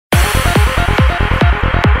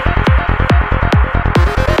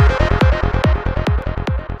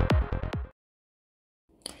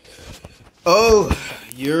Oh,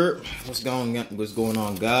 what's going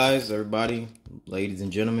on, guys, everybody, ladies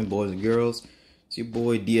and gentlemen, boys and girls. It's your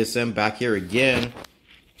boy DSM back here again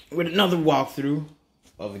with another walkthrough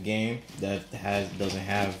of a game that doesn't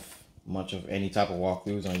have much of any type of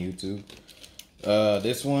walkthroughs on YouTube.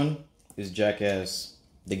 This one is JackAss,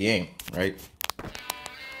 the game, right?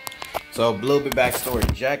 So a little bit backstory.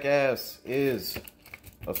 JackAss is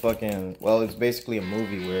it's basically a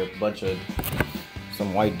movie where a bunch of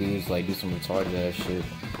some white dudes like do some retarded ass shit.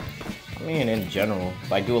 I mean, in general,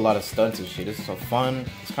 like do a lot of stunts and shit. It's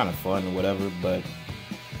kind of fun or whatever, but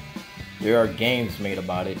there are games made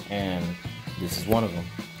about it, and this is one of them.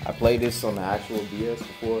 I played this on the actual DS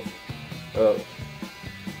before,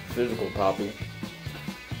 physical copy.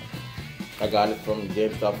 I got it from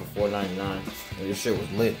GameStop for $4.99, and this shit was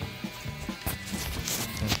lit.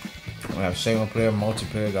 We have single player,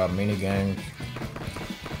 multiplayer, got mini games.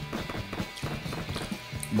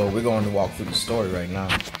 But we're going to walk through the story right now.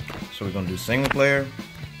 So we're going to do single player.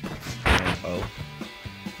 And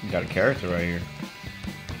we got a character right here.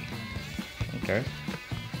 Okay.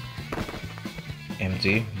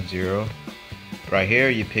 Empty, 0. Right here,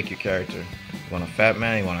 you pick your character. You want a fat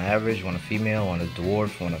man, you want an average, you want a female, you want a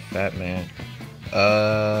dwarf, you want a fat man.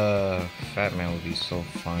 Fat man would be so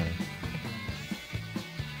fun.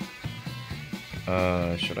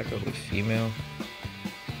 Should I go with female?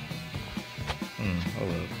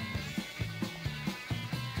 Hold up.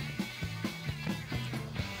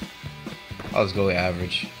 I'll just go with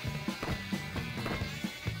average.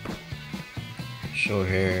 Short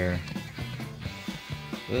hair.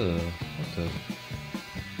 Ugh, what the?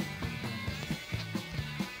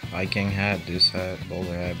 Viking hat, this hat,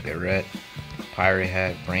 bowler hat, beret, pirate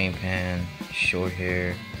hat, brain pan, short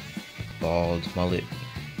hair, bald, mullet.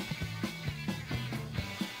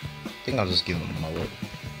 I think I'll just give him a mullet.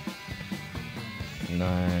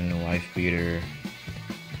 None, wife beater.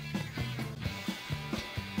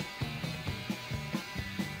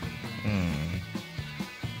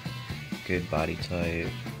 Good body type.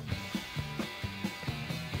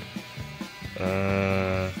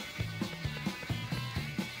 There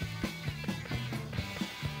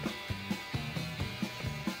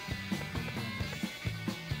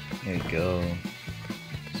you go.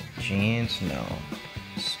 Jeans? No.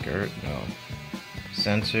 Skirt? No.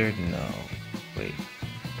 Censored? No. Wait.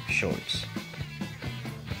 Shorts.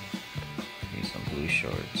 Need some blue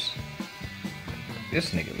shorts.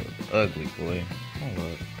 This nigga look ugly, boy. Oh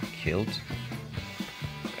look. Kilt?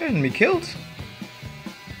 And me kilt?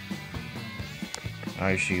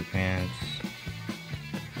 Ice shoe pants.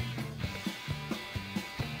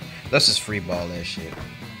 Let's just free ball that shit.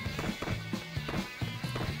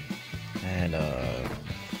 And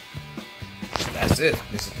that's it.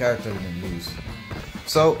 This is a character we're gonna use.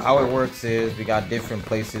 So how it works is we got different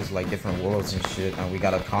places, like different worlds and shit, and we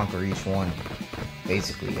gotta conquer each one,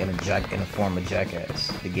 basically, in a form of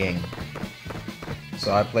JackAss, the game.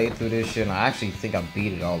 So I played through this shit, and I actually think I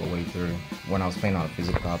beat it all the way through when I was playing on a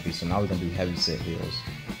physical copy. So now we're gonna do heavy set heals.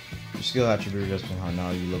 Your skill attribute adjustment, how now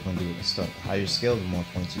you look when doing the stuff. The higher your skill, the more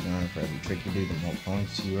points you earn. For every trick you do, the more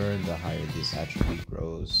points you earn, the higher this attribute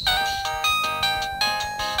grows.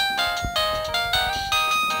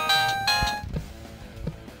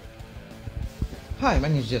 Hi, my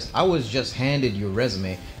name's I was just handed your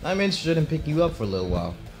resume, and I'm interested in picking you up for a little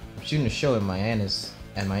while. I'm shooting a show in Miamis,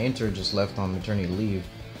 and my intern just left on maternity leave.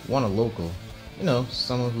 Want a local. You know,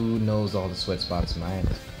 someone who knows all the sweat spots in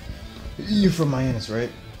Miamis. You're from Miamis,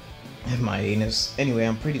 right? Miamis. Anyway,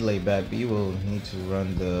 I'm pretty laid back, but you will need to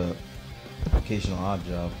run the occasional odd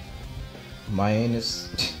job.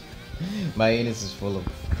 Miamis. Miamis is full of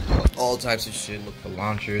all types of shit. Look for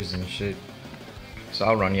launchers and shit. So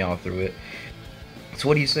I'll run y'all through it. So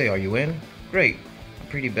what do you say? Are you in? Great. I'm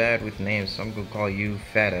pretty bad with names, so I'm gonna call you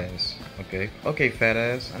Fat Ass. Okay. Okay, Fat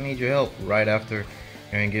Ass. I need your help. Right after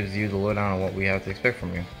Aaron gives you the lowdown on what we have to expect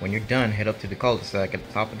from you. When you're done, head up to the cul-de-sac at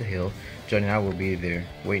the top of the hill. Johnny and I will be there,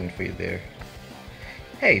 waiting for you there.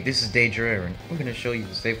 Hey, this is Danger Aaron. I'm gonna show you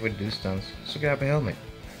the safe way to do stunts, so grab a helmet.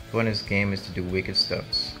 The point of this game is to do wicked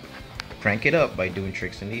stunts. Crank it up by doing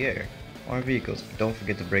tricks in the air or in vehicles, but don't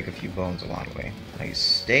forget to break a few bones along the way. Now you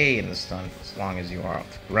stay in the stunt as long as you are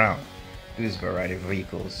off the ground. Do this by riding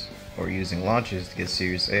vehicles or using launches to get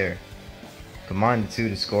serious air. Combine the two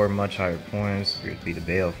to score much higher points. Be the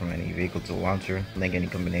bail from any vehicle to a launcher. Link any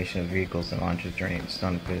combination of vehicles and launchers during the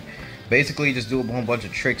stunt pit. Basically, just do a whole bunch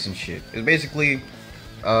of tricks and shit. It's basically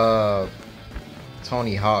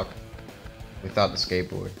Tony Hawk without the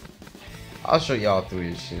skateboard. I'll show y'all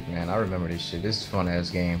through this shit, man. I remember this shit. This is a fun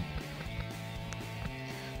ass game.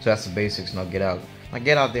 So that's the basics. Now get out. Now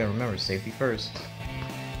get out there and remember, safety first.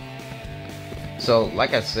 So,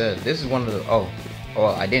 like I said, this is one of the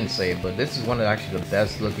well, I didn't say it, but this is one of actually the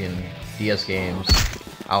best looking DS games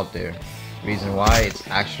out there. Reason why, it's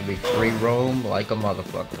actually free roam like a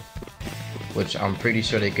motherfucker, which I'm pretty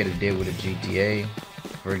sure they could have did with a GTA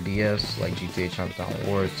for DS, like GTA Jumpdown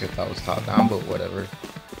Wars, if that was top down, but whatever.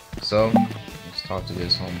 So let's talk to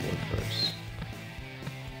this homeboy first.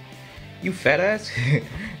 You fat ass.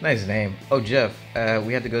 Nice name. Oh, Jeff,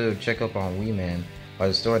 we had to go check up on Wee Man by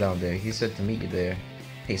the store down there. He said to meet you there.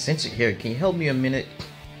 Hey, since you're here, can you help me a minute?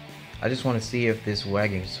 I just want to see if this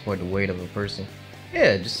wagon can support the weight of a person.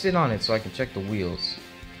 Yeah, just sit on it so I can check the wheels.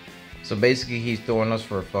 So basically, he's throwing us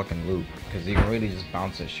for a fucking loop because he can really just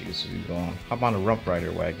bounce at you. So we go on. Hop on a rump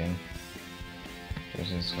rider wagon.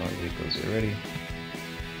 There's installed vehicles. You ready?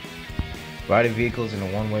 Riding vehicles in a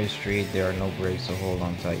one-way street, there are no brakes, so hold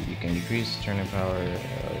on tight. You can decrease turning power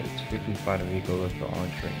to quickly find a vehicle with the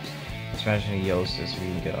orange rims. Smashing the yellow says we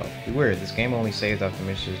can get off. Beware, this game only saves after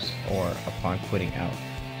missions or upon quitting out.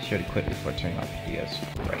 Be sure to quit before turning off your DS.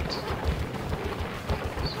 Right.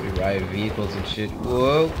 So we ride vehicles and shit.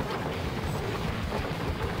 Whoa!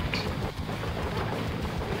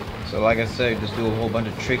 So like I said, just do a whole bunch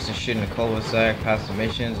of tricks and shit in the cul-de-sac, pass the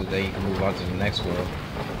missions, and then you can move on to the next world.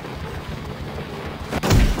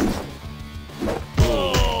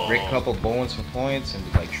 Break a couple bones for points and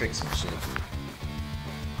do like tricks and shit.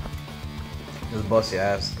 Just bust your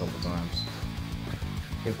ass a couple times.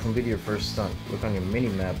 You've completed your first stunt. Look on your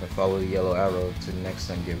mini-map and follow the yellow arrow to the next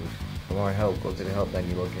stunt giver. For more help, go to the help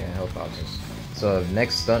menu, look at help options. So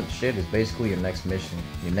next stunt shit is basically your next mission,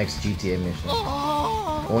 your next GTA mission.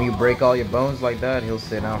 When you break all your bones like that, he'll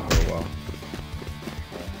stay down for a while.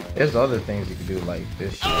 There's other things you can do like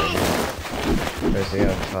this shit right here. Press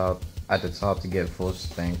A at the top to get full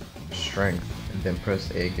strength, and then press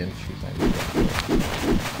A again to choose anything.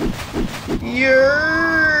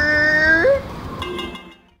 Yeah.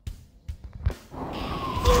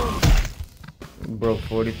 Broke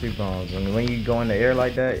 43 bones. And when you go in the air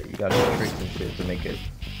like that, you gotta do tricks and shit to make it,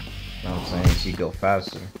 you know what I'm saying, so you go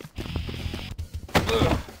faster.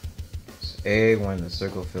 It's A when the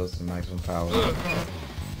circle fills to maximum power.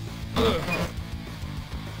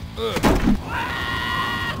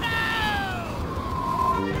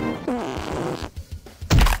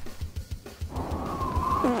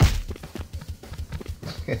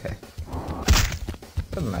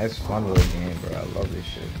 It's a nice, fun little game, bro. I love this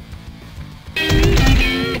shit.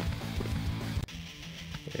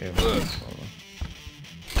 Yeah,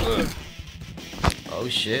 oh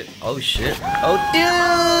shit! Oh shit! Oh dude!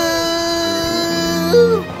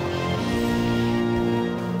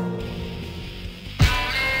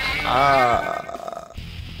 Ah!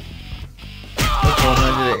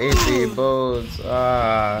 180 bones.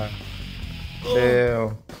 Ah!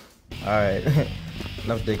 Damn! Alright,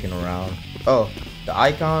 enough dicking around. Oh, the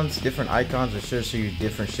icons, different icons will show you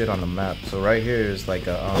different shit on the map. So right here is like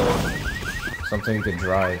a something you could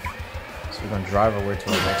drive. So we're gonna drive our way to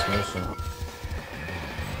our next mission.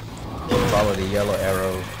 Follow the yellow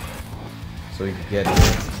arrow so we can get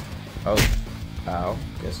here. Oh, ow,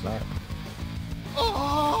 guess not.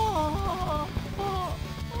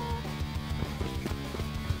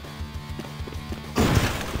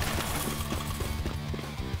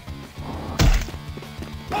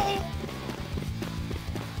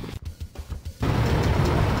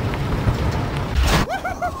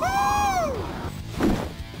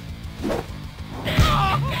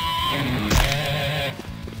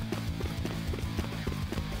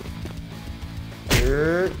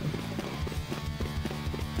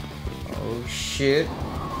 Oh shit.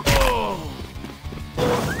 Oh.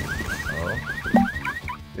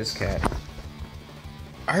 This cat.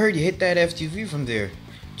 I heard you hit that SUV from there.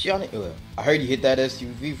 Johnny, I heard you hit that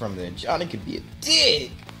SUV from there. Johnny could be a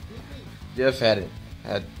dick. Jeff had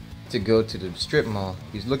to go to the strip mall.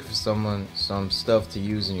 He's looking for some stuff to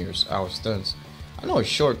use in our stunts. I know a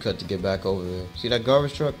shortcut to get back over there. See that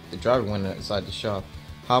garbage truck? The driver went inside the shop.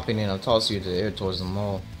 Hopping in, I'll toss you to the air towards the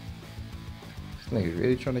mall. This nigga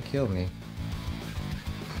really trying to kill me.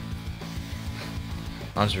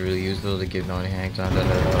 I'm just really use those to give no hang time.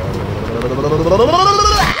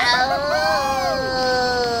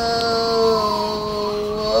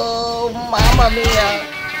 Oh, mamma mia!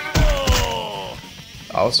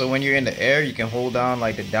 Also, when you're in the air, you can hold down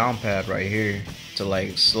like the down pad right here to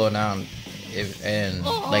like slow down and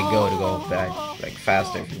let go to go back like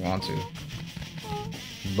faster if you want to.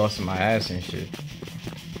 Busting my ass and shit.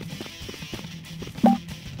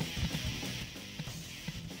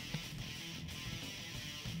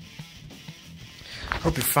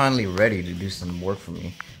 Hope you're finally ready to do some work for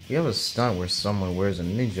me. We have a stunt where someone wears a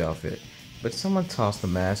ninja outfit. But someone tossed the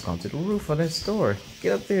mask onto the roof of that store.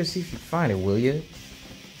 Get up there and see if you find it, will you?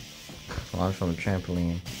 Launch from the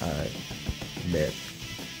trampoline. Alright. Bet.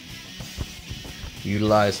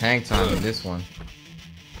 Utilize hang time in this one.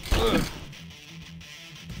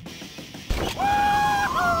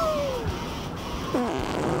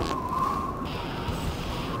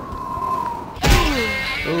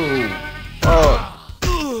 Ooh. Oh.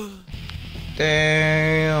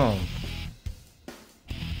 Damn.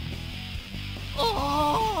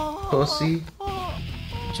 Pussy.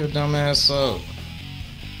 Get your dumb ass up.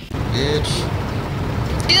 Bitch.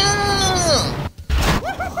 Yeah.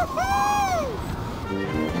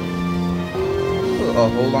 Oh,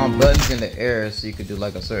 hold on buttons in the air so you could do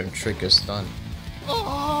like a certain trick or stunt.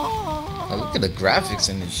 Oh, look at the graphics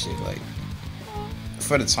in this shit. Like,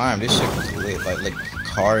 for the time, this shit was lit. Like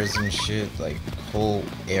cars and shit, like whole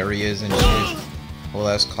areas and shit. Whole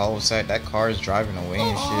ass cul-de-sac. That car is driving away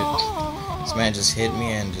and shit. This man just hit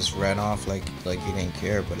me and just ran off like he didn't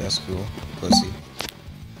care, but that's cool. Pussy.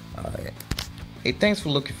 Alright. Hey, thanks for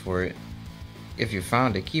looking for it. If you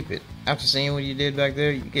found it, keep it. After seeing what you did back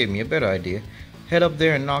there, you gave me a better idea. Head up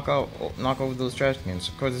there and knock over those trash cans.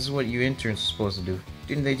 Of course, this is what you interns are supposed to do.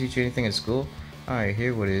 Didn't they teach you anything in school? Alright,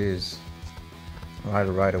 here what it is.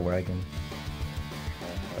 Ride a wagon.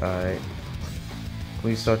 Alright.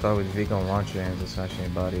 Please start out with the vehicle and launch your hands and smash your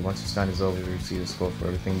body. Once the stunt is over, you receive a score for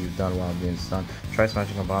everything you've done while being stunned. Try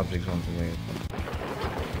smashing up objects once away.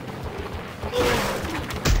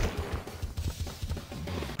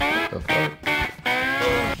 The fuck?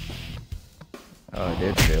 Oh, I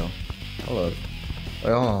did fail. Hold up.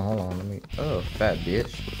 Wait, hold on. Let me. Oh, fat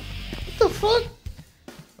bitch. What the fuck?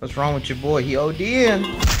 What's wrong with your boy? He OD'ing.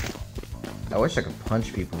 I wish I could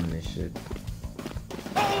punch people in this shit.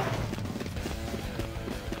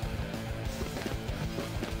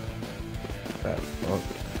 Fat fuck.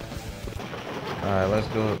 Alright, let's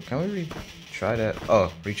go. Can we retry that?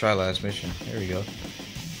 Oh, retry last mission. Here we go.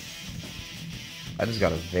 I just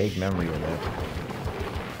got a vague memory of that.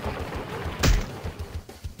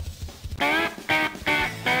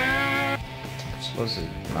 I'm supposed to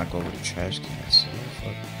knock over the trash cans. So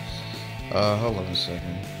fuck. Hold on a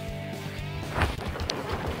second.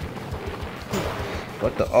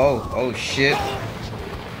 What the? Oh shit.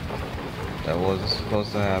 That wasn't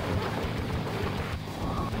supposed to happen.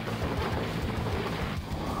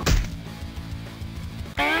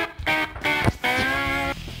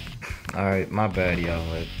 Alright, my bad, y'all.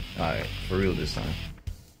 Alright, for real this time.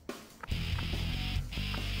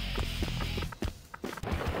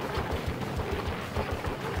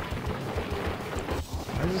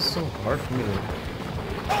 Why is this so hard for me to...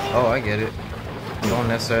 Oh, I get it. You don't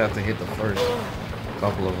necessarily have to hit the first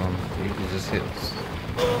couple of them. You can just hit...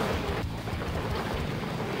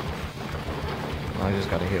 I just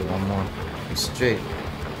gotta hit one more. Be straight.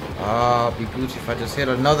 Ah, be Gucci if I just hit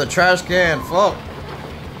another trash can. Fuck.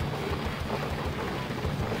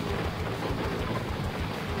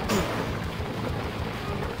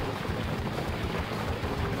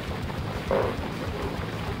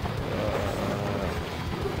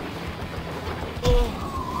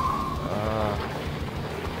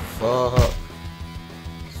 Fuck.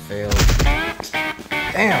 Failed.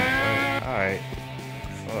 Damn. Alright.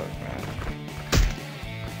 Fuck, man.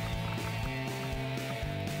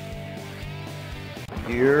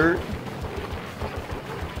 Here.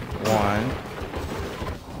 1,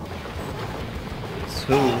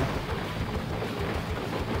 2,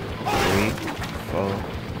 3, 4,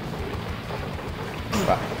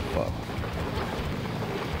 5. Fuck.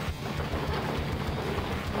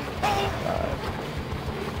 5.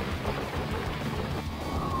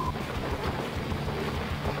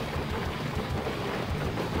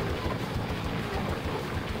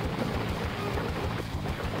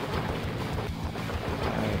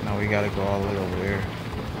 We gotta go all the way over there.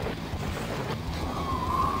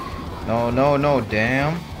 No,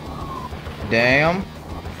 damn. Damn.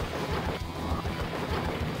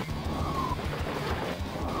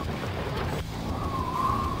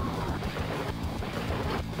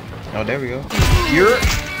 Oh, there we go. You're...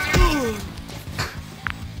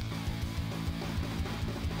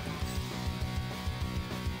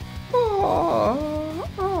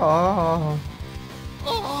 Oh.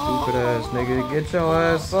 Stupid ass nigga, get your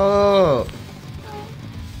ass up.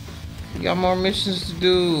 You got more missions to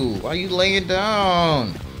do. Why you laying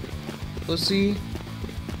down? Pussy.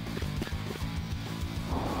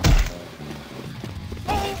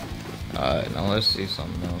 Alright, now let's see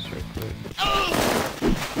something else real quick.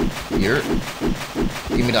 Here.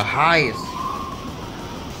 Give me the highest.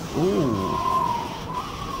 Ooh.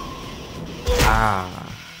 Ah.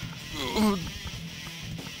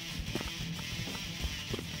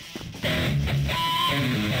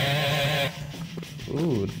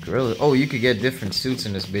 Really? Oh, you could get different suits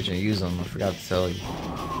in this bitch and use them. I forgot to tell you.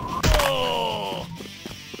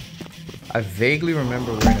 I vaguely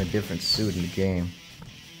remember wearing a different suit in the game.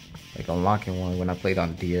 Like unlocking one when I played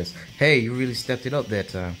on DS. Hey, you really stepped it up that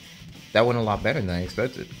time. That went a lot better than I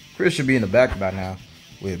expected. Chris should be in the back by now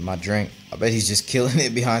with my drink. I bet he's just killing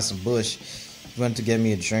it behind some bush. He went to get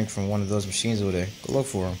me a drink from one of those machines over there. Go look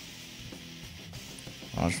for him.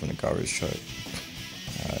 Launch from the garbage truck.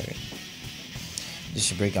 Alright. This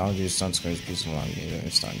should break down your sunscreen. Please allow me to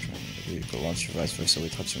start trying to vehicle launch your vice versa. We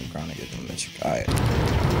touch the ground and get them electric. Alright.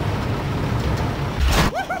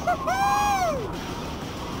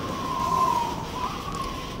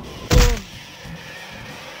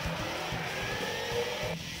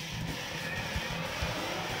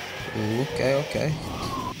 Okay, okay.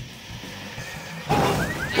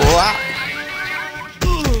 Wow.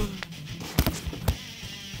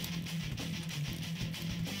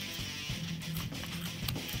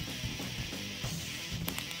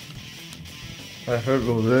 I heard a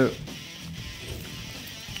little bit.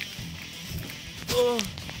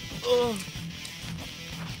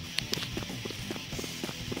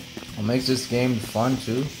 What makes this game fun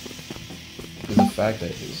too is the fact that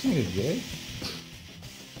this nigga's gay.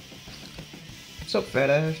 What's up, fat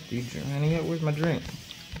ass? Do you drink any yet? Where's my drink?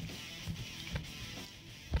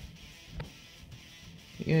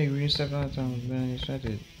 Yeah, you really stepped out of time. Man, you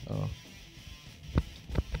started. Oh.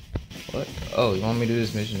 What? Oh, you want me to do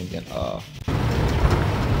this mission again? Oh.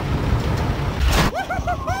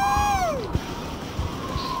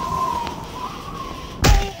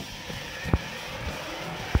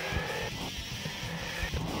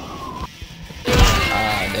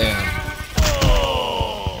 Ah, damn.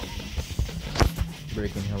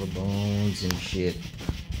 Breaking hella bones and shit.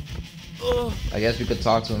 I guess we could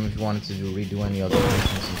talk to him if you wanted to redo any other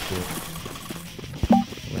missions and shit.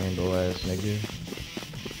 Rainbow ass nigga.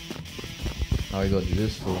 Now we go do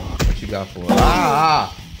this fool. What you got for us?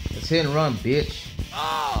 Ah! Let's hit and run, bitch.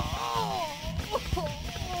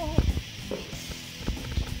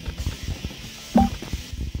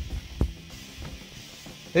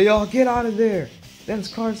 Hey y'all, get out of there! Ben's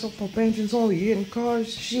cars up for patrons only. You hitting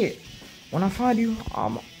cars? Shit. When I find you,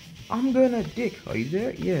 I'm gonna dick. Are you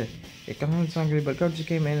there? Yeah. It can only sound great, but coach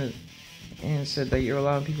came in and said that you're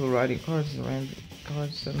allowing people riding cars around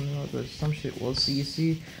cars, some shit. Well,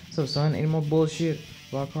 see. So, son, any more bullshit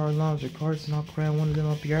about car alarms or carts, and I'll cram one of them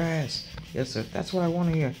up your ass. Yes, sir. That's what I want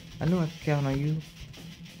to hear. I knew I could count on you.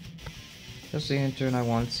 Just the intern I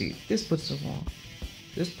want to see. This putz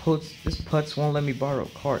won't let me borrow a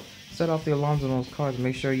cart. Set off the alarms on those cars.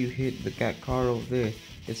 Make sure you hit that car over there.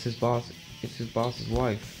 It's his boss. It's his boss's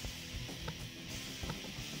wife.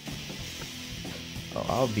 Oh,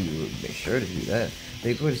 I'll make sure to do that.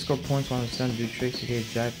 They go to score points while it's done to do tricks. Okay,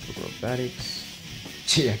 Jack-Robatics.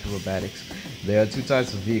 There are two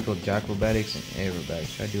types of vehicle, Jack-Robatics and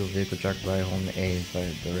Aerobatics. Try to do a vehicle Jack-Robatic, hold the A by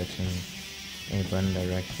direction. A button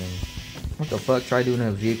direction. What the fuck? Try doing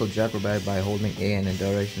a vehicle Jack-Robatic by holding A and then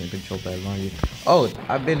direction and control by long. Oh,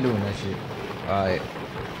 I've been doing that shit. Alright.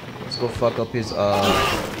 Let's go fuck up his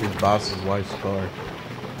boss's wife's car.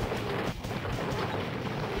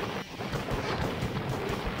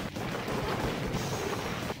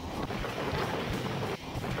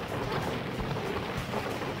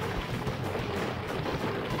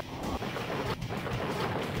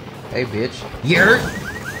 Hey, bitch. Yurt!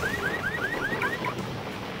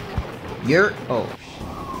 Oh, shit.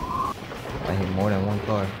 I hit more than one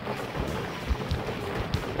car.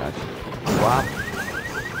 Gotcha. Wow.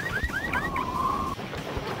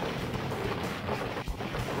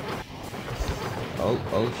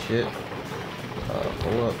 Oh, shit.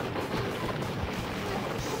 Hold up.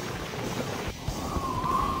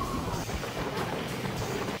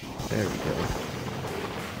 There we go.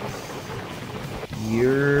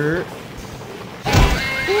 You're...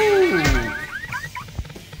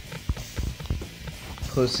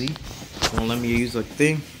 Pussy. Won't let me use a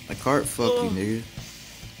thing. A cart? Fuck you, nigga.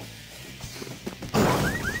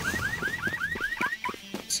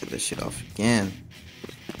 Set that shit off again.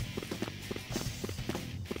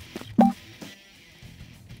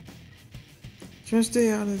 Just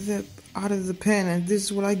stay out of the pen, and this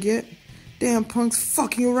is what I get? Damn punks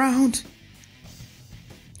fucking around.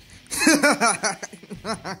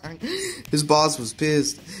 His boss was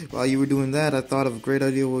pissed. While you were doing that, I thought of a great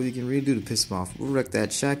idea what we can really do to piss him off. We'll wreck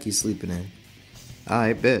that shack he's sleeping in.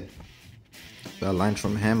 I bet. Got a line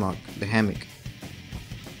from the hammock.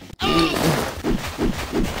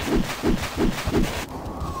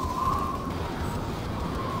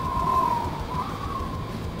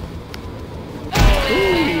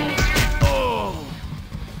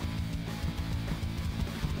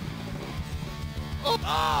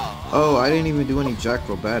 Oh, I didn't even do any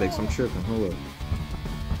jackrobatics. I'm tripping. Hold up.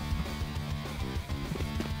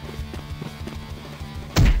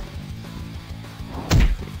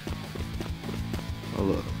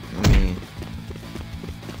 Hold up. I mean,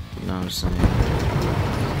 you know what I'm saying?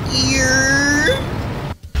 Yeah.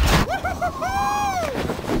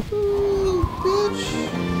 Ooh, bitch.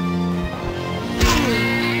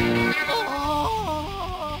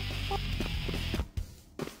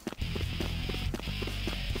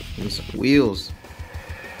 Need some wheels.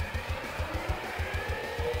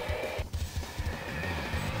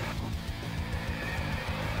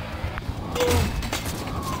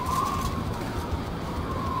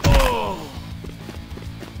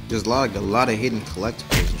 There's a lot of hidden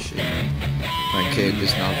collectibles and shit. Arcade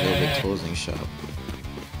this now Velvet clothing shop.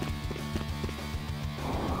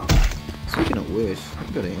 Speaking of which, I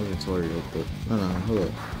got an inventory real quick. No, hold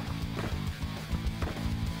up.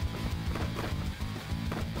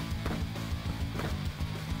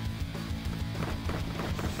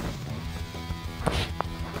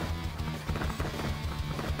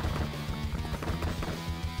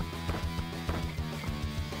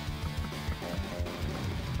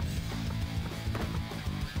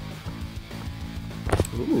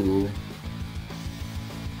 Ooh.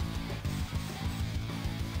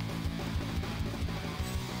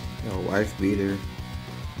 Yo, wife beater.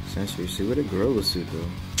 Sensory suit. What a gorilla suit though.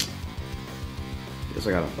 Guess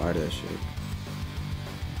I gotta buy that shit.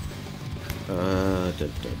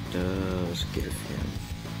 Let's give him.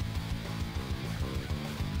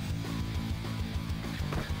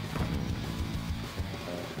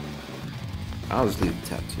 I'll just leave the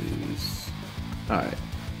tattoos. Alright.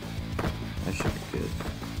 That should be good.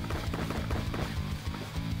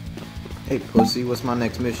 Hey pussy, what's my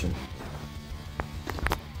next mission?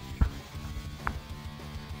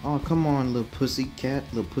 Oh, come on, little pussycat.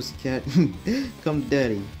 Come to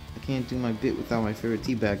daddy. I can't do my bit without my favorite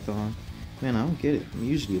tea bag on. Man, I don't get it. I'm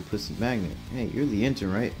usually a pussy magnet. Hey, you're the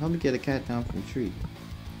intern, right? Help me get a cat down from the tree.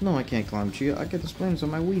 No, I can't climb a tree. I get the springs on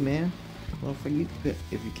my Wii, man. Well, if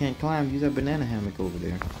you can't climb, use that banana hammock over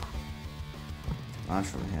there. Launch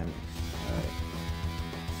from the hammock. Alright.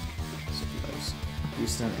 You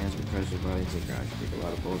stunt ants with pressure body take ground. You take a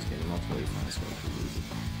lot of bolts, getting multiple way fine smoke too easy.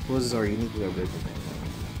 Poses are uniquely or bigger than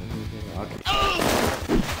okay.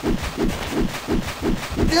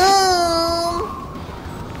 No!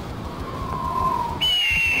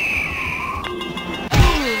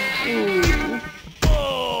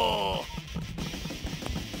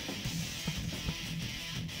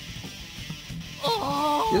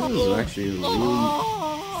 This is actually a really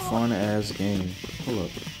fun ass game. Hold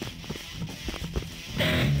up.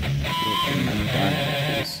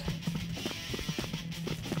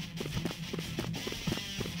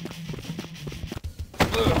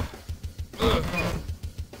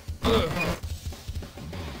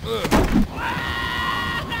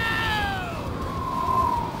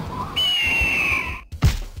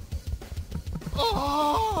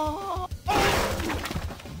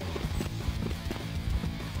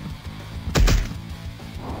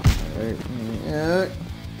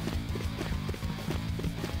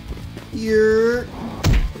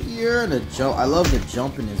 You're the jump. I love the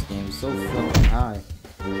jump in this game. It's so fucking high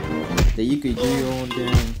that you could do your own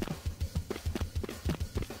damn.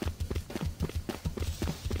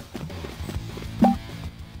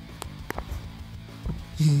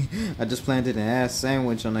 I just planted an ass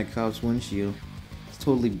sandwich on that cop's windshield. He's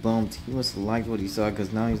totally bummed. He must have liked what he saw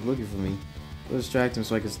because now he's looking for me. Go distract him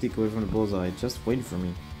so I can sneak away from the bullseye. Just waiting for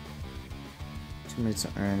me. 2 minutes to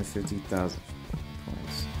earn 50,000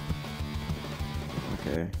 points.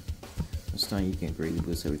 Okay. This time you can greatly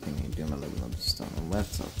boost everything you do. My level up stone. On the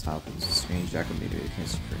left top is a strange jacket meter. You can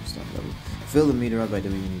secure stone level. Fill the meter up by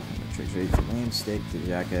doing the tricks. Ready to land, stick to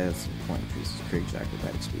JackAss, and point increases create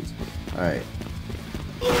acrobatic speeds. Alright.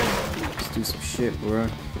 Let's do some shit, bro.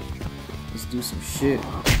 Let's do some shit.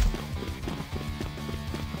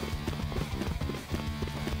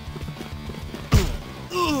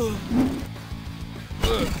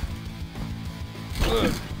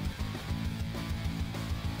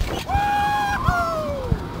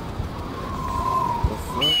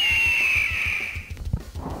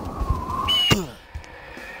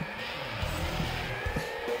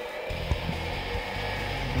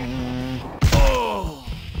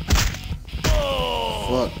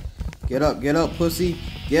 Get up, pussy.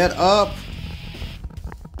 Get up.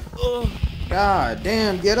 God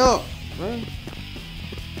damn, get up, bro.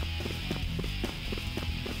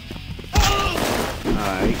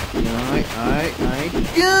 Alright,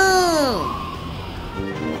 go!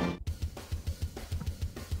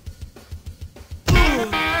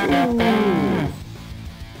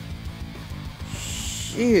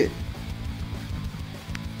 shit.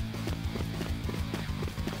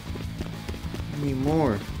 Need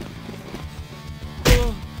more.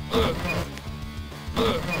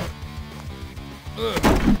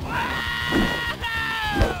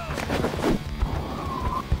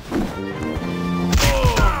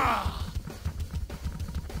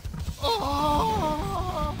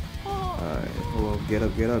 Get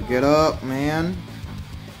up, get up, get up, man.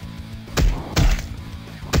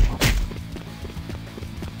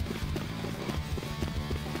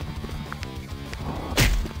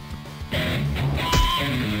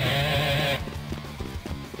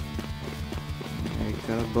 Hey,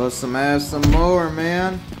 gotta bust some ass some more,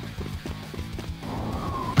 man.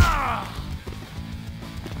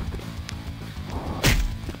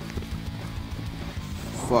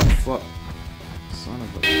 Fuck, fuck. Son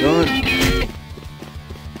of a gun.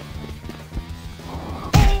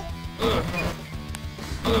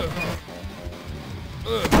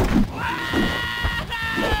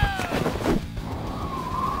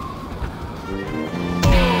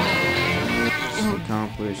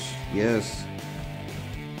 Accomplished, yes.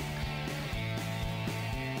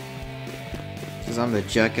 Cause I'm the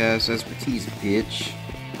JackAss expertise, bitch.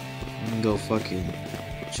 I'm gonna go fucking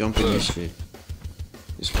jump in this shit.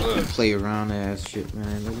 Just fucking play around ass shit,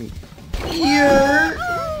 man. Let me. Yeah.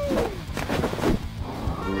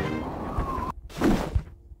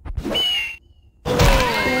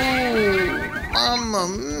 Mamma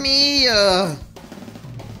mia!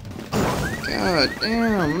 God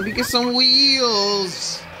damn, let me get some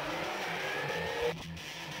wheels!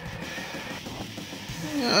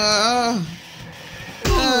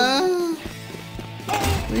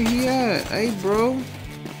 Where he at? Hey, bro.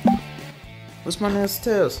 What's my next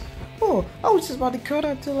test? Oh, I was just about to cut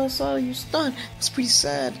out till I saw you stunned. That's pretty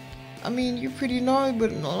sad. I mean, you're pretty gnarly,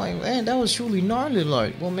 but no, like, man, that was truly gnarly,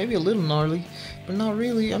 like, well, maybe a little gnarly, but not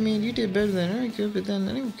really. I mean, you did better than Erica, but then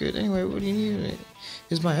anyone could. Anyway, what do you need?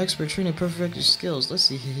 Is my expert training perfect your skills? Let's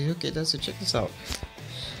see. Okay, that's it. Check this out.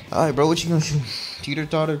 All right, bro, what you gonna shoot? Teeter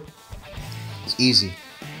totter? It's easy.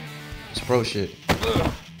 It's pro shit.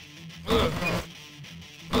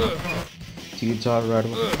 Teeter totter right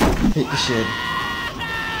away. Hit the shit.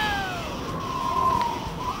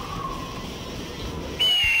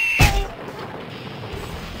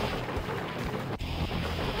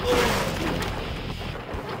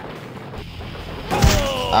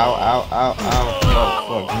 Ow, ow, ow, ow.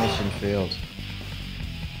 Oh, fuck, mission failed.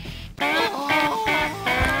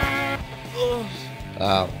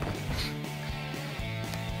 Ow.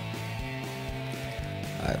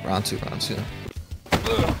 Alright, round two, round two.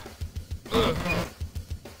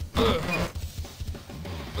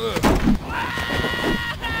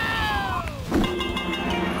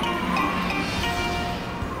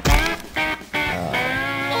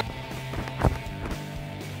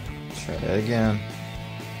 Try that again.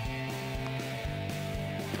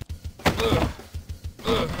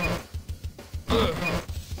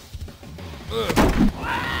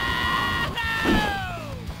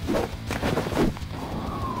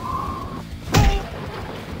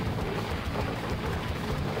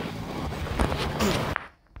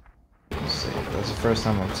 That's the first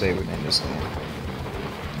time I'm saving in this game.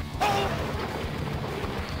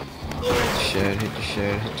 Hit the shed,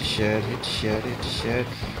 hit the shed, hit the shed, hit the shed,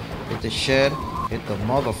 hit the shed, hit the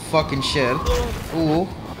motherfucking shed. Ooh.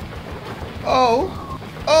 Oh.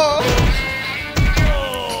 Oh.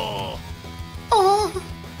 Oh.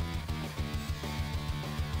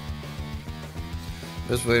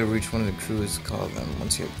 Best way to reach one of the crew is to call them.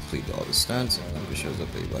 Once you have completed all the stunts, a number shows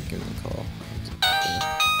up that you like giving a call.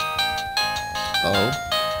 Oh.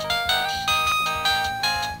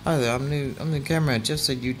 Hi there, I'm the cameraman. Jeff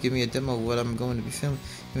said you'd give me a demo of what I'm going to be filming.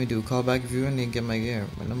 Let me do a call back if you're in and get my gear.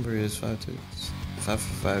 My number is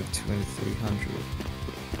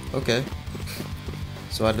 525-2300. Okay.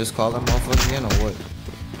 So I just call that motherfucker again or what?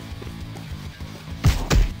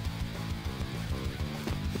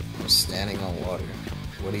 I'm standing on water.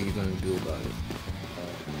 What are you gonna do about it?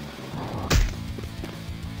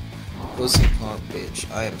 Pussy punk bitch.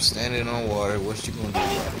 I am standing on water. What you gonna do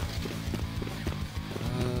about it?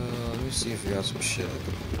 Let me see if we got some shit I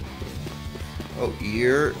can do. Oh,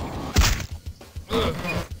 ear.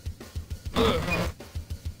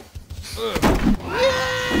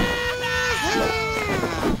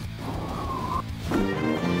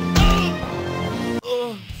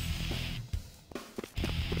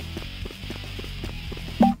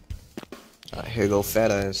 Alright, here go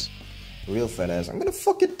fat ass. Real fat ass. I'm gonna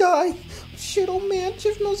fucking die. Shit, oh man,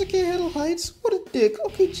 Jeff knows I can't handle heights. What a dick.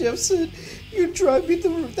 Okay, Jefferson, you drive me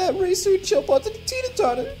through that racer and jump onto the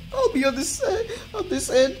teeter-totter. I'll be on this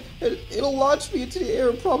end, and it'll launch me into the air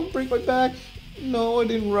and probably break my back. No, I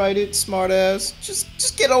didn't ride it, smartass.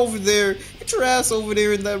 Just get over there. Get your ass over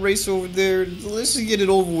there in that racer over there. Let's just get it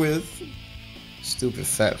over with. Stupid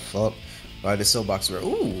fat fuck. Ride the soapbox where,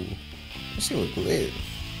 ooh, that shit look lit.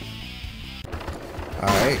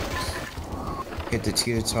 Alright. Hit the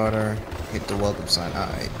teeter-totter. Hit the welcome sign.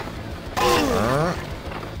 Alright.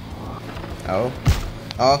 Oh.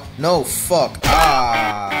 Oh, no, fuck.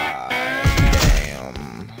 Ah.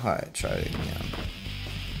 Damn. Alright, try it again.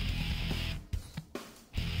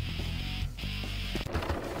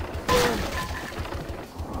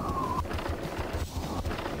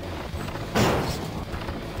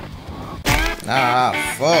 Ah,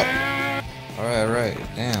 fuck. Alright,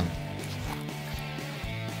 damn.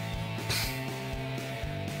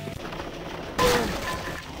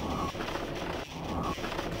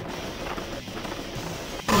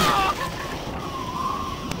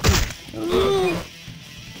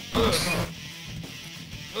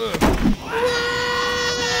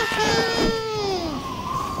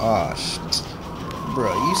 Oh, shit.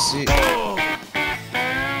 Bro, you see.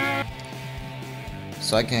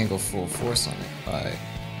 So I can't go full force on it. Alright.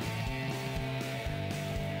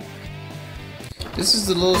 This is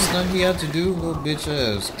the little stunt he had to do, little bitch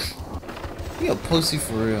ass. He a pussy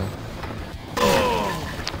for real.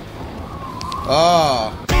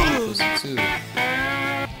 Oh, pussy too.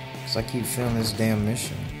 Cause I keep failing this damn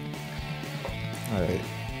mission. Alright.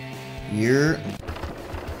 You're.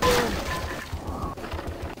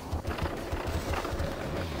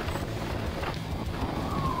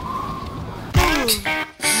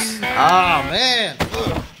 Ah, man!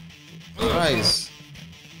 Christ.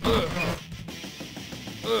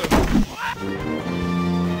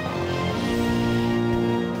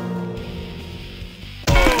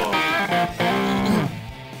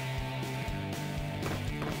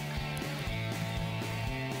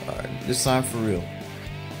 Alright, this time for real.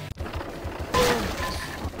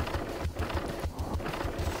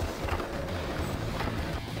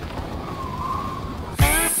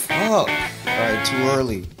 Fuck! Alright, too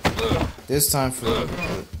early. This time for real.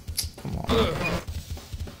 Come on.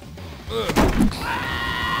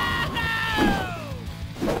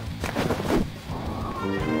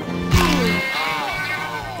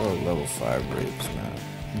 Oh, level 5 rapes, man.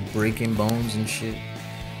 Breaking bones and shit.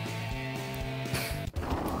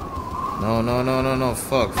 No.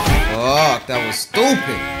 Fuck. Fuck. That was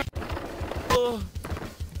stupid.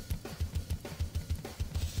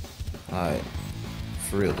 Alright.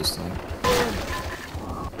 For real this time.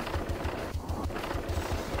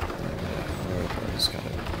 I just gotta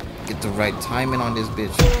get the right timing on this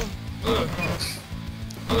bitch.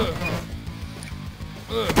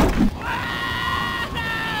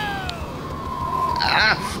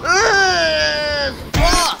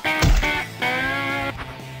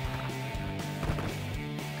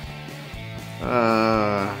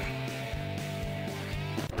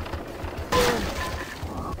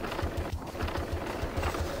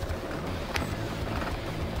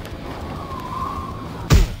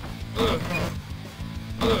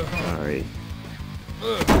 Alright.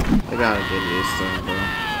 I gotta get this thing, bro.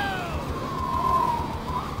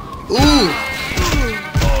 Ooh!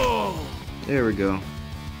 There we go.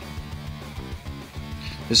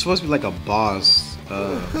 It's supposed to be like a boss,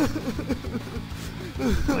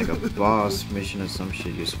 like a boss mission or some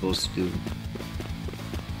shit you're supposed to do.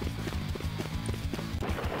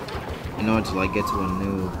 In order to like get to a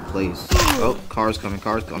new place. Oh, cars coming.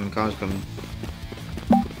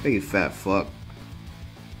 Hey, you fat fuck.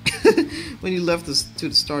 When you left us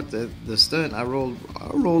to start the stunt, I rolled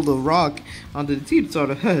a rock onto the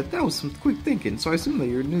teeter-totter. That was some quick thinking, so I assume that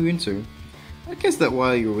you're a new intern. I guess that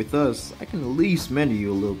while you're with us, I can at least mentor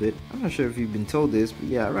you a little bit. I'm not sure if you've been told this, but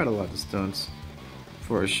yeah, I write a lot of stunts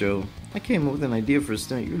for our show. I came up with an idea for a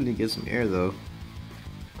stunt. You really get some air though.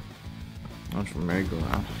 Launch from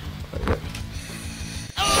merry-go-round.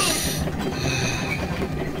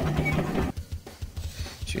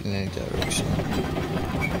 Shoot in any direction.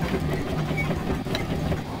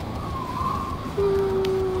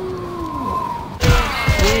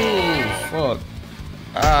 Ooh, fuck.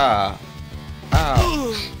 Ah.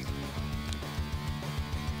 Ow.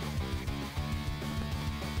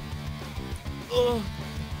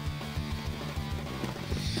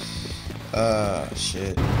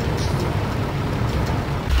 Shit.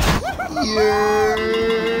 Yeah.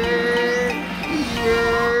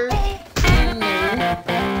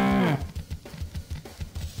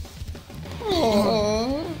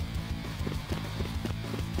 Oh.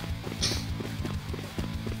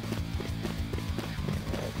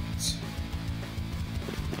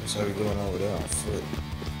 So we're going over there on foot.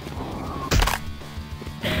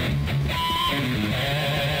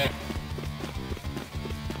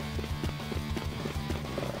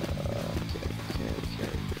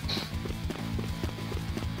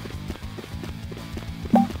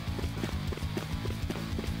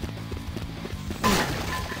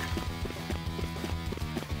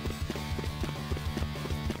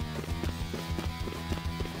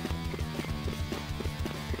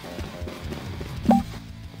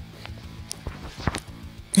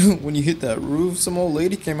 When you hit that roof, some old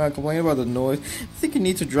lady came out complaining about the noise. I think you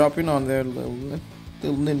need to drop in on their little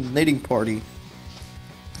knitting party.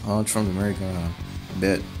 Oh, it's from America, I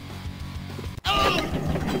bet.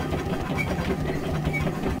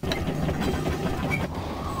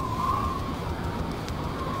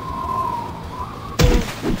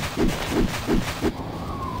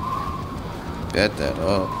 Bet that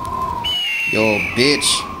up. Yo,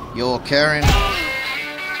 bitch. Yo, Karen.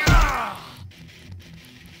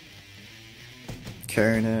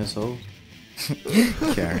 Karen asshole.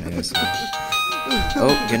 Karen asshole.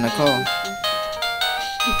 Oh, getting a call.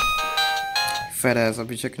 Fat ass, I'll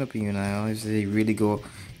be checking up on you now. I say you really go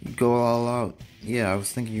all out. Yeah, I was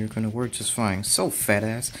thinking you were gonna work just fine. So fat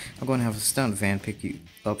ass, I'm gonna have a stunt van pick you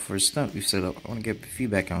up for a stunt we set up. I wanna get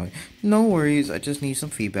feedback on it. No worries, I just need some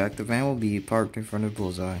feedback. The van will be parked in front of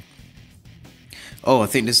Bullseye. Oh, I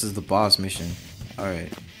think this is the boss mission.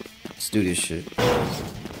 Alright, let's do this shit.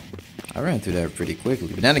 I ran through that pretty quickly,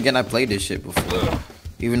 but then again, I played this shit before.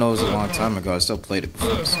 Even though it was a long time ago, I still played it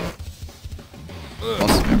before, so.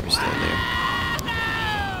 Most of the memory's still there.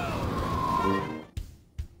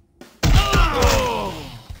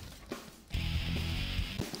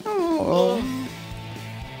 Oh.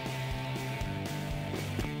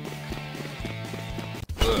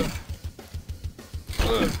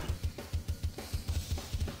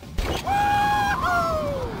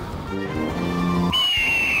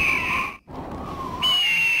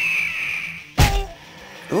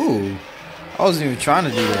 Ooh, I wasn't even trying to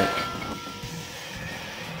do that.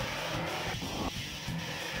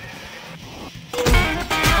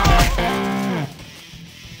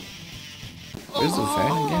 Where's the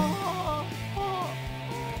van again?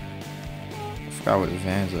 I forgot where the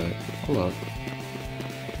van's at. Hold up.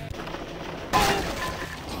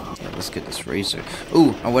 Yeah, let's get this racer.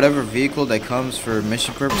 Ooh, and whatever vehicle that comes for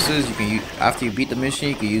mission purposes, you can use after you beat the mission.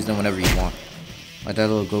 You can use them whenever you want, like that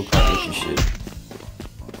little go-kart looking shit.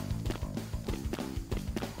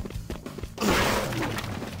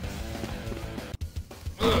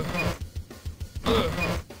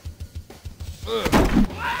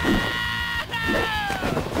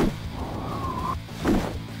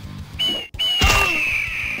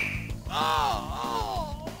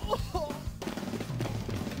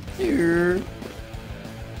 Here.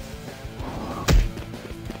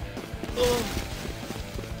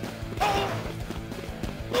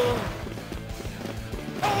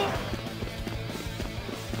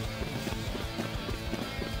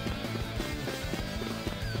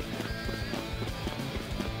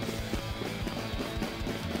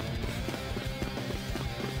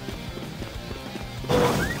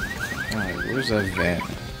 Alright, where's that van?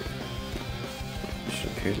 Should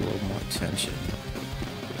have paid a little more attention.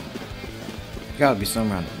 Gotta be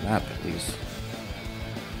somewhere on the map at least.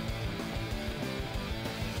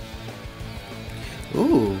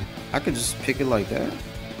 Ooh, I could just pick it like that.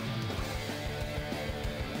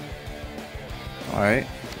 Alright.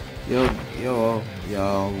 Y'all,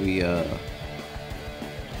 we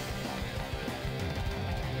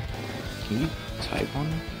can you type on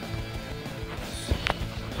it?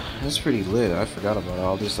 That's pretty lit. I forgot about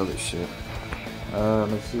all this other shit.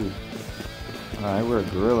 Let's see. Alright, we're a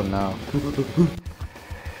gorilla now.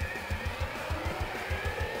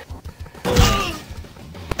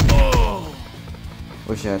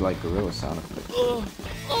 Wish I had like gorilla sound effects. Maybe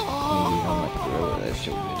I'm like a gorilla, that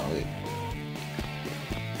shit would be lit.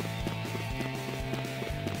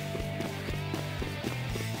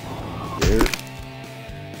 There.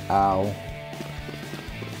 Ow.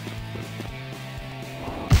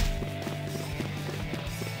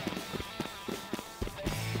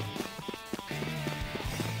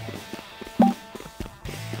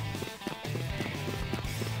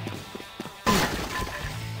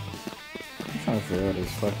 Trying to figure out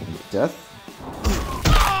his fucking death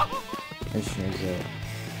mission is that.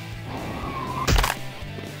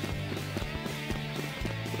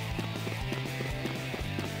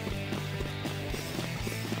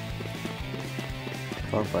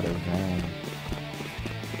 Talk about his van.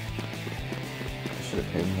 I should have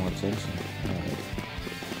paid more attention. Alright.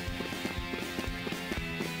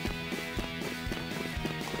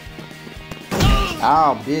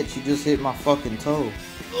 Ow, bitch, you just hit my fucking toe.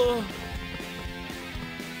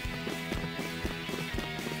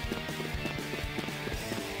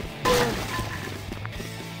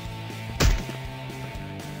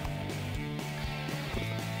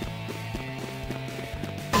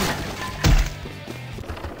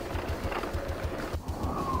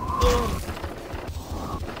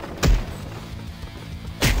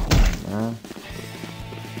 Man.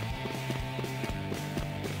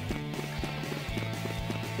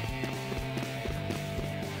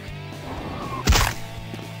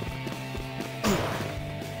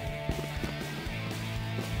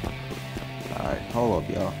 Alright, hold up,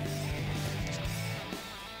 y'all.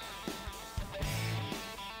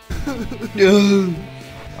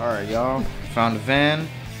 Alright, y'all. Found the van.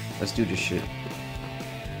 Let's do this shit.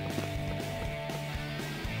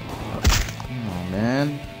 Come on,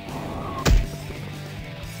 man.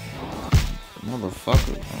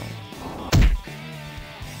 Motherfucker.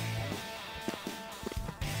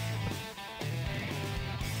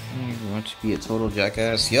 You want to be a total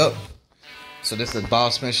jackass? Yup. So this is the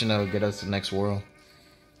boss mission that will get us to the next world.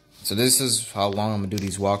 So this is how long I'm gonna do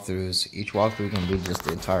these walkthroughs. Each walkthrough can be just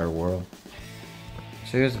the entire world.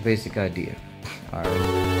 So here's the basic idea. Alright.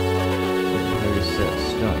 Here's set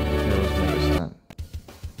stunt. Here's make a stunt.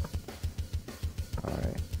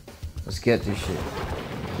 Alright. Let's get this shit.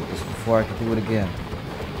 Get this before I can do it again.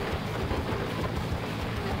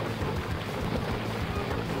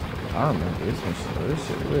 I remember this mission. This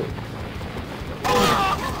shit lit.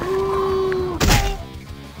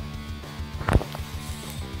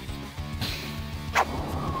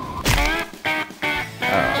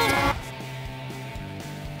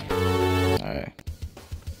 Alright.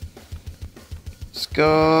 Let's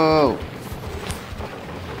go!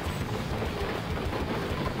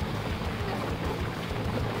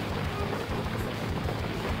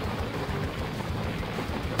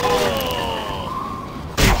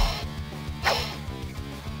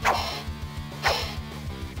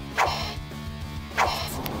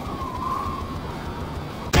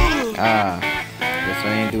 Guess I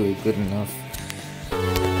ain't do it good enough.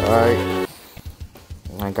 Alright.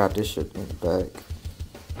 I got this shit in the bag.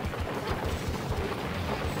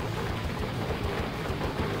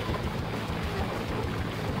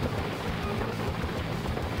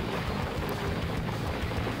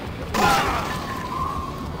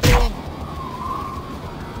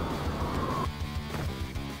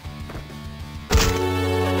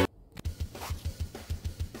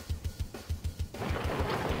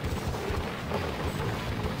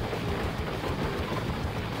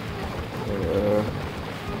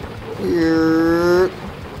 Here.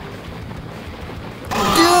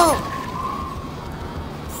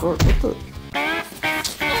 Fuck, what the?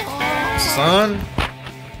 Son?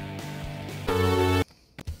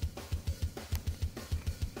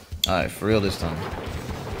 Alright, for real this time.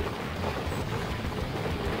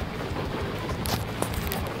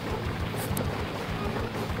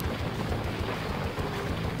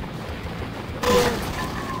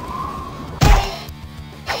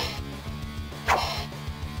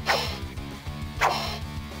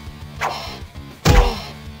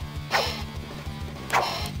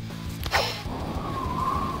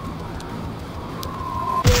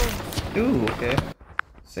 Ooh, okay.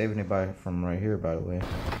 Saving it from right here, by the way.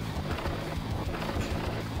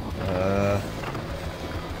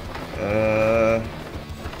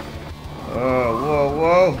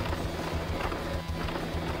 Whoa.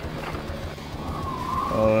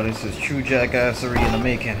 Oh, this is true jackassery in the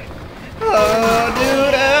making. Oh,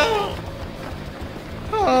 dude, ow.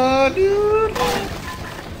 Oh, dude.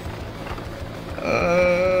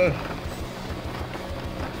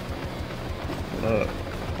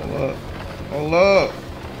 Hold up.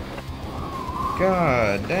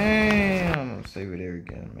 God damn. Let's save it there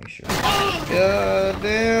again. Make sure. God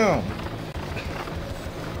damn.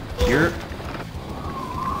 Here.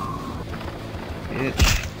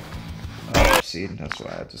 Bitch. Oh, see, that's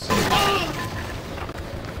why I had to save it.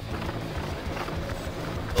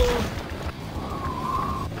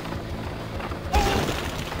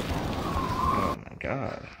 Oh my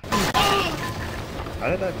god. How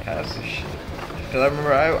did I pass this shit? Because I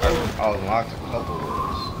remember I unlocked a couple of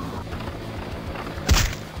those.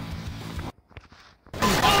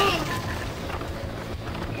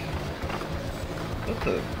 What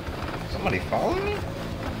the? Somebody following me?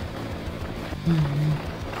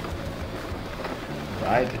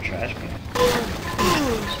 Ride the trash can.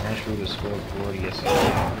 Smash through the scoreboard, yes I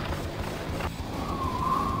am.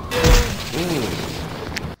 Ooh.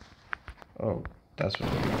 Oh, that's what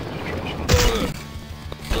we're doing. The trash can.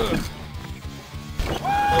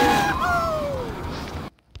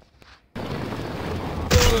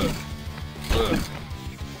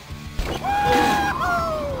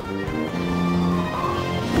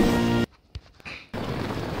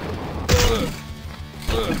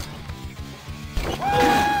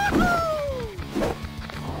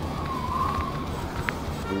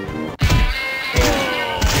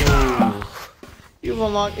 You've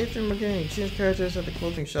unlocked Ethan McGinn. Change characters at the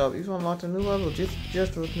clothing shop. You've unlocked a new level.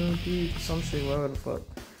 Just with new deed, some shit, whatever the fuck.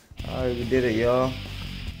 Alright, we did it, y'all.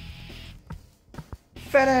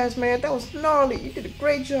 Fat ass man, that was gnarly. You did a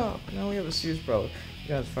great job. Now we have a serious problem.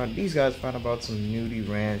 These guys found about some nudie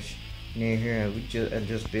ranch near here, and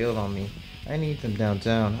just bailed on me. I need them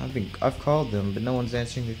downtown. I've called them, but no one's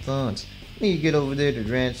answering their phones. I need to get over there to the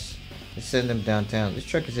ranch and send them downtown. This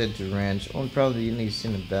truck is headed to the ranch. Only probably you need to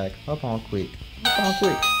send them back. Hop on quick.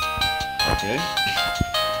 Okay.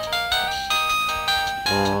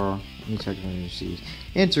 Let me check on your receipts.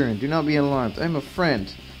 Intern, do not be alarmed. I'm a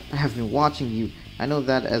friend. I have been watching you. I know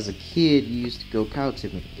that as a kid you used to go cow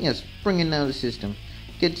tipping. Yes, bring it down the system.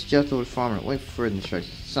 Get to Jethro's farmer. Wait for further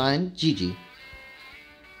instructions. Signed, Gigi.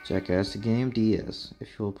 JackAss the game, DS.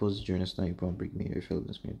 If you oppose the journey, you won't break me or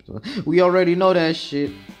Philippines. We already know that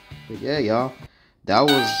shit. But yeah, y'all. That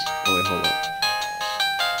was. Oh, wait, hold up.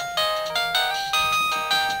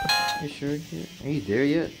 You sure? Are you there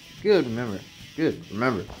yet? Good, remember.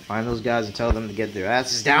 Find those guys and tell them to get their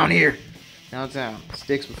asses down here. Downtown.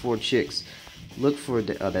 Sticks before chicks. Look for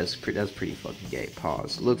that's pretty fucking gay.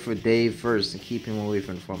 Pause. Look for Dave first and keep him away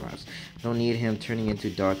from the farmhouse. Don't need him turning into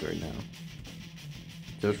Darth right now.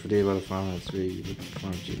 Just for Dave out of farmhouse. Where you look for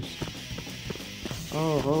farm juice.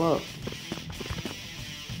 Oh, hold up.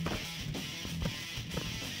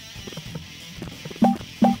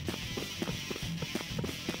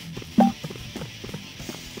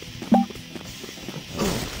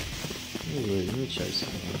 Let me try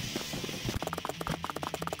something.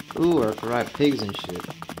 Ooh, I can ride pigs and shit.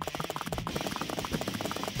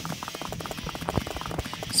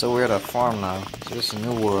 So we're at a farm now. So this is a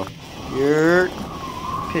new world. Yeah,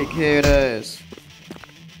 pig head ass.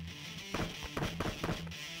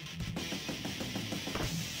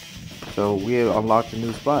 So we have unlocked a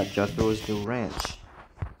new spot, Jethro's new ranch.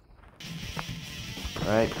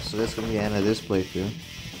 Alright, so that's gonna be the end of this playthrough.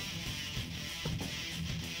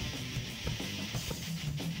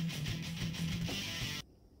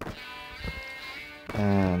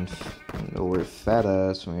 And we're fat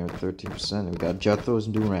ass when we have 13%. We got Jethro's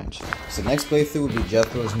new ranch. So next playthrough will be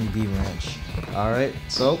Jethro's new D ranch. Alright,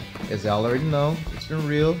 so as y'all already know, it's been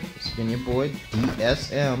real. It's been your boy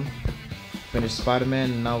DSM. Finished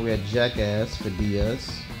Spider-Man, and now we're at JackAss for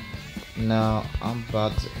DS. Now I'm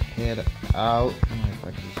about to head out. I don't know if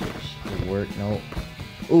I can switch to work. No.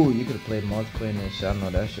 Ooh, you could have played multiplayer in this shit. I know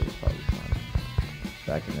that shit was probably fun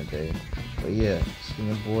back in the day. But yeah, it's been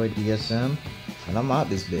your boy DSM. And I'm out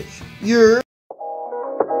this bitch. Yeah.